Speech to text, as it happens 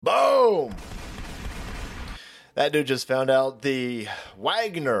Boom! That dude just found out the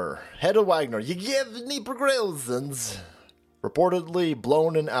head of Wagner, Yevgeny Prigozhin's, reportedly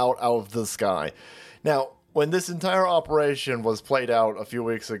blown out of the sky. Now, when this entire operation was played out a few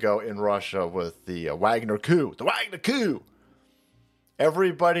weeks ago in Russia with the Wagner coup,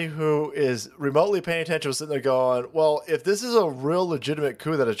 everybody who is remotely paying attention was sitting there going, well, if this is a real legitimate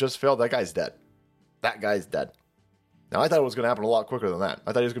coup that has just failed, that guy's dead. That guy's dead. Now, I thought it was going to happen a lot quicker than that.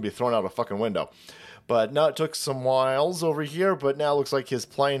 I thought he was going to be thrown out a fucking window. But now it took some whiles over here, but now it looks like his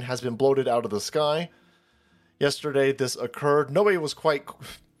plane has been bloated out of the sky. Yesterday, this occurred. Nobody was quite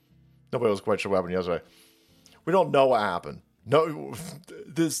sure what happened yesterday. We don't know what happened. No,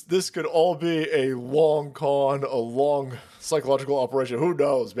 this could all be a long con, a long psychological operation. Who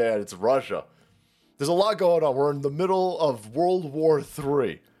knows, man? It's Russia. There's a lot going on. We're in the middle of World War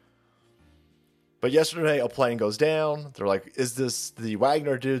III. But yesterday, a plane goes down. They're like, is this the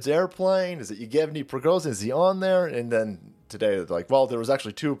Wagner dude's airplane? Is it Yevgeny Prigozhin? Is he on there? And then today, they're like, well, there was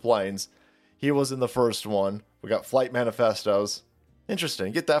actually two planes. He was in the first one. We got flight manifestos.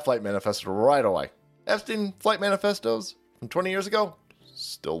 Interesting. Get that flight manifesto right away. Epstein flight manifestos from 20 years ago,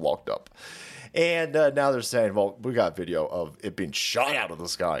 still locked up. And now they're saying, well, we got video of it being shot out of the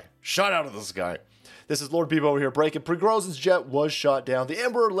sky. Shot out of the sky. This is Lord Beebo over here breaking. Prigozhin's jet was shot down. The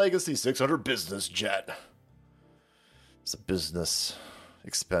Emperor Legacy 600 business jet. It's a business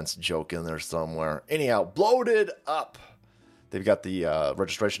expense joke in there somewhere. Anyhow, bloated up. They've got the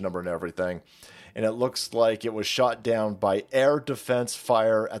registration number and everything. And it looks like it was shot down by air defense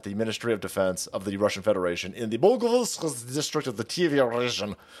fire at the Ministry of Defense of the Russian Federation in the Bolgovolsk district of the Tver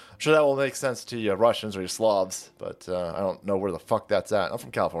region. I'm sure that will make sense to you Russians or you Slavs, but I don't know where the fuck that's at. I'm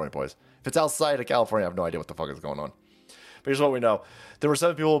from California, boys. If it's outside of California, I have no idea what the fuck is going on. But here's what we know. There were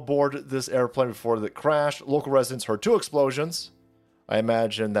 7 people aboard this airplane before it crashed. Local residents heard 2 explosions. I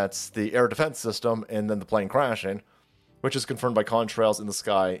imagine that's the air defense system and then the plane crashing, which is confirmed by contrails in the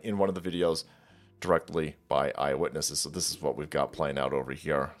sky in one of the videos directly by eyewitnesses. So this is what we've got playing out over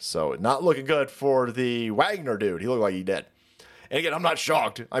here. So not looking good for the Wagner dude. He looked like he did. And again, I'm not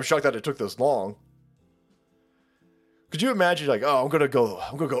shocked. I'm shocked that it took this long. Could you imagine, like, oh, I'm gonna go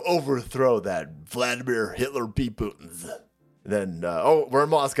overthrow that Vladimir Hitler B. Putin's. Then, we're in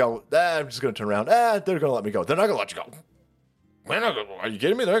Moscow. I'm just gonna turn around. They're gonna let me go. They're not gonna let you go. Are you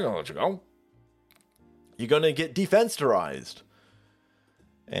kidding me? They're gonna let you go. You're gonna get defensterized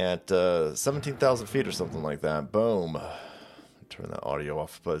at 17,000 feet or something like that. Boom. Turn that audio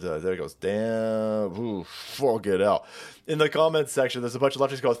off, but there it goes. Damn. Ooh, fuck it out. In the comments section, there's a bunch of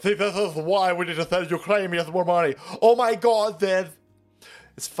lefties going, see, this is why we need to send Ukraine more money. Oh my god, then.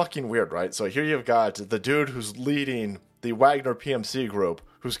 It's fucking weird, right? So here you've got the dude who's leading the Wagner PMC group,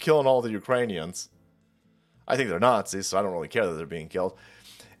 who's killing all the Ukrainians. I think they're Nazis, so I don't really care that they're being killed.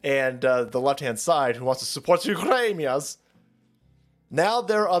 And the left-hand side, who wants to support the Ukrainians. Now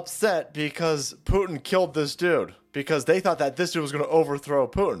they're upset because Putin killed this dude. Because they thought that this dude was going to overthrow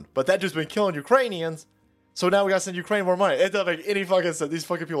Putin. But that dude's been killing Ukrainians. So now we got to send Ukraine more money. It doesn't make any fucking sense. These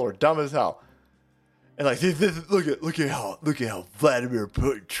fucking people are dumb as hell. And like, look at how Vladimir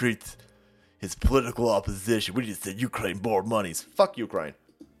Putin treats his political opposition. We need to send Ukraine more money. Fuck Ukraine.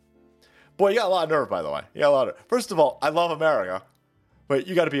 Boy, you got a lot of nerve, by the way. You got a lot of nerve. First of all, I love America. But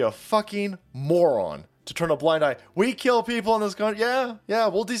you got to be a fucking moron to turn a blind eye. We kill people in this country. Yeah,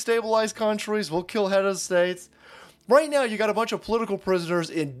 we'll destabilize countries. We'll kill head of states. Right now, you got a bunch of political prisoners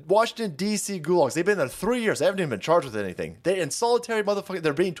in Washington, D.C. gulags. They've been there 3 years. They haven't even been charged with anything. They're in solitary motherfucking...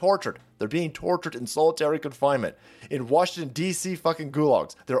 They're being tortured. They're being tortured in solitary confinement in Washington, D.C. fucking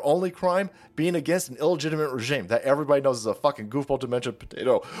gulags. Their only crime being against an illegitimate regime that everybody knows is a fucking goofball dementia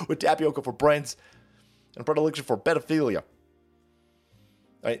potato with tapioca for brains and predilection for pedophilia.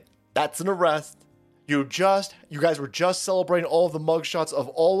 Right? That's an arrest. You guys were just celebrating all of the mugshots of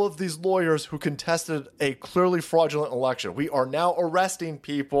all of these lawyers who contested a clearly fraudulent election. We are now arresting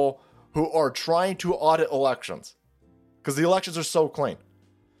people who are trying to audit elections because the elections are so clean.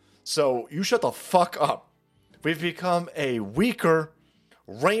 So you shut the fuck up. We've become a weaker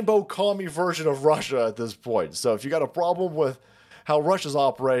rainbow commie version of Russia at this point. So if you got a problem with how Russia's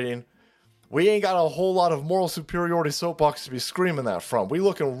operating, we ain't got a whole lot of moral superiority soapbox to be screaming that from. We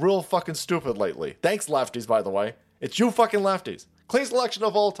looking real fucking stupid lately. Thanks, lefties, by the way. It's you fucking lefties. Cleanest election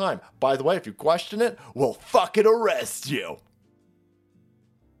of all time. By the way, if you question it, we'll fucking arrest you.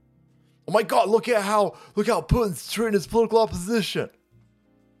 Oh my god, look how Putin's treating his political opposition.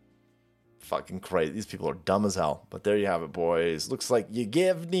 Fucking crazy. These people are dumb as hell. But there you have it, boys. Looks like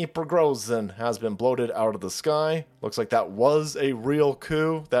Yevgeny Prigozhin has been bloated out of the sky. Looks like that was a real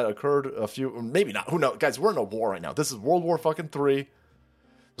coup that occurred maybe not. Who knows? Guys, we're in a war right now. This is World War fucking III.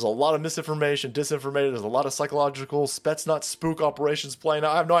 There's a lot of misinformation, disinformation. There's a lot of psychological Spetsnaz spook operations playing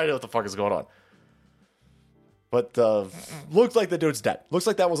out. I have no idea what the fuck is going on. But looks like the dude's dead. Looks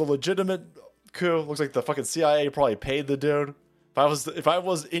like that was a legitimate coup. Looks like the fucking CIA probably paid the dude. If I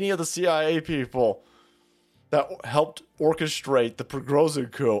was any of the CIA people that helped orchestrate the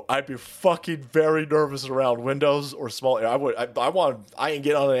Prigozhin coup, I'd be fucking very nervous around windows or small air. I ain't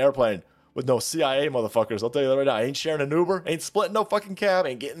getting on an airplane with no CIA motherfuckers. I'll tell you that right now. I ain't sharing an Uber, ain't splitting no fucking cab,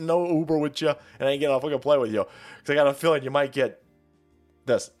 ain't getting no Uber with you, and I ain't getting on a fucking plane with you. Because I got a feeling you might get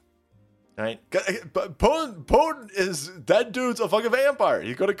this. Right? But Putin is, that dude's a fucking vampire.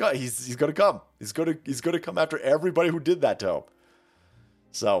 He's gonna come. He's gonna come. He's gonna come after everybody who did that to him.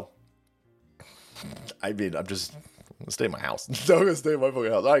 So, I mean, I'm gonna stay in my house. I'm gonna stay in my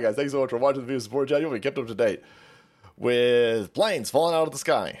fucking house. All right, guys. Thanks so much for watching the video support channel. You'll be kept up to date with planes falling out of the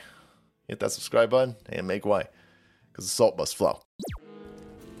sky. Hit that subscribe button and make way, because the salt must flow.